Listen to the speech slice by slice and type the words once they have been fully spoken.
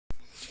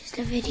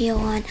the video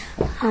on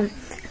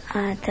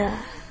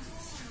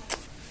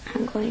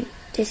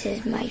this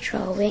is my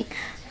drawing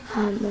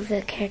of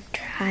the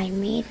character I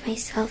made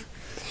myself.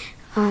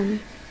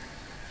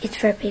 It's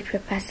for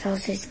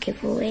Paperpastels'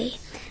 giveaway.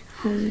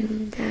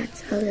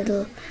 That's a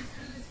little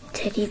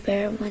teddy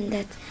bear one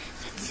that's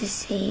the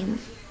same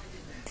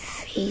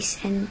face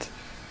and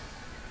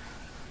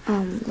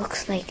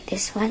looks like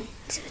this one.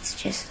 So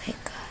it's just like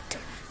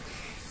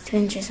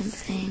twins or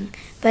something.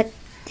 But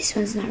this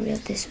one's not real,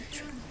 this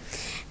one's real.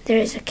 There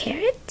is a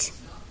carrot.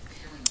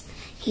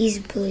 He's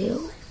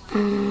blue.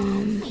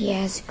 He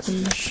has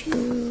green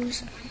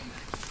shoes.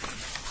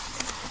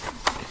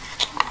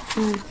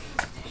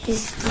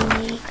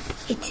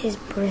 It's his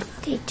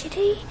birthday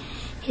today.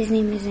 His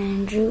name is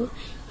Andrew.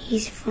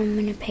 He's from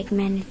Winnipeg,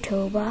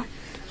 Manitoba.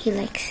 He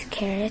likes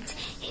carrots.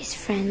 His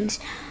friends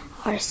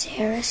are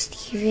Sarah,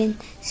 Steven,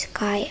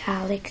 Sky,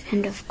 Alex,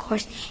 and of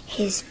course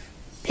his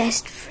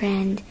best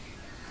friends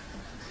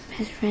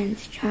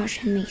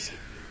Josh and Mason.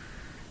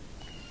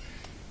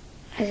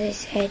 As I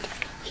said,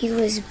 he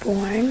was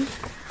born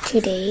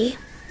today,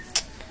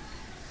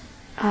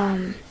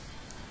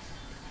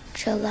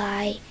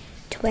 July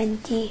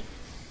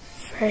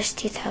 21st,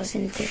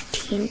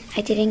 2013.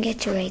 I didn't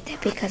get to write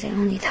that because I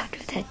only thought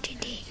of that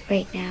today,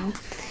 right now.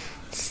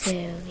 So,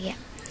 yeah.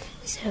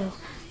 So,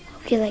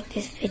 hope you like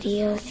this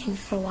video.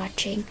 Thanks for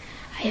watching.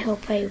 I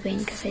hope I win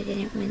because I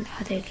didn't win the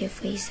other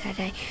giveaways that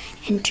I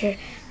enter.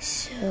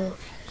 So,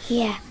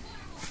 yeah.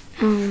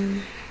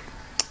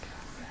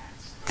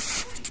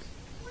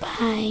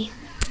 Bye.